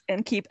case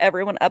and keep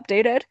everyone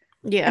updated.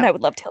 Yeah. And I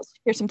would love to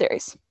hear some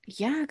theories.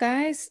 Yeah,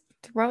 guys,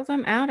 throw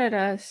them out at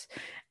us.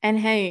 And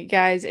hey,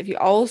 guys, if you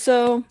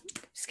also,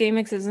 skinny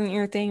mix isn't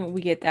your thing,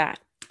 we get that.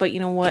 But you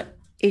know what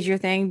is your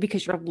thing?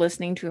 Because you're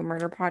listening to a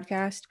murder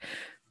podcast.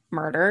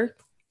 Murder.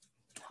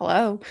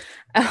 Hello.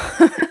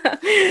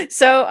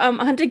 So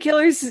Hunted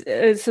Killers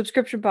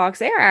subscription box,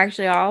 they are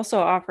actually also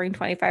offering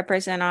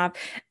 25% off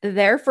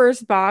their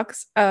first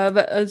box of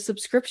a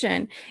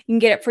subscription. You can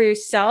get it for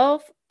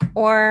yourself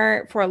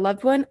or for a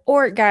loved one,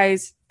 or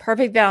guys,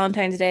 perfect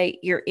Valentine's Day.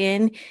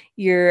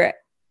 You're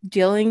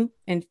dealing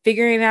and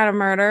figuring out a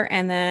murder,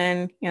 and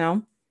then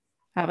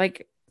have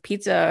like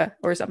pizza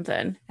or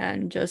something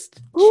and just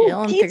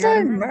chill and pizza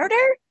and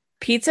murder.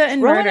 Pizza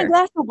and murder. A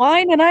glass of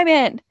wine and I'm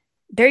in.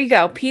 There you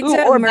go.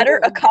 Pizza or better,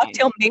 a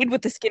cocktail made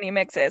with the skinny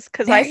mixes.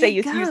 Because I say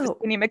you use the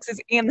skinny mixes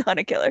and the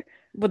Hunted Killer.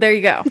 Well, there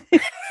you go.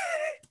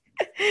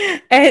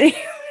 Anyway,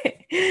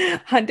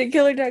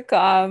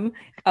 huntedkiller.com.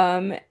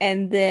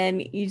 And then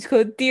use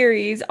code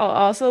theories. I'll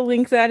also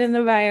link that in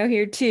the bio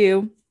here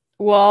too.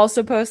 We'll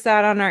also post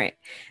that on our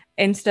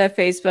Insta,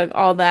 Facebook,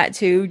 all that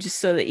too, just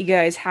so that you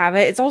guys have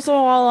it. It's also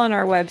all on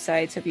our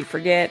website. So if you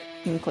forget,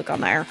 you can click on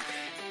there.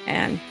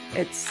 And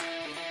it's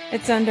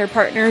under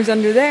partners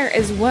under there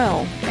as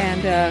well.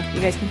 And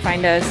you guys can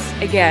find us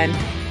again.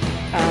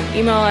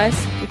 Email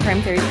us,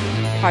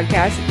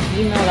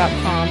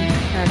 crimetheorypodcast@gmail.com.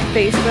 On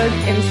Facebook,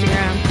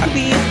 Instagram.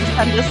 Please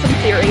send us some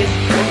theories.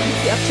 We'll keep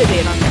you up to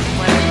date on this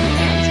one.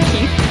 And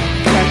keep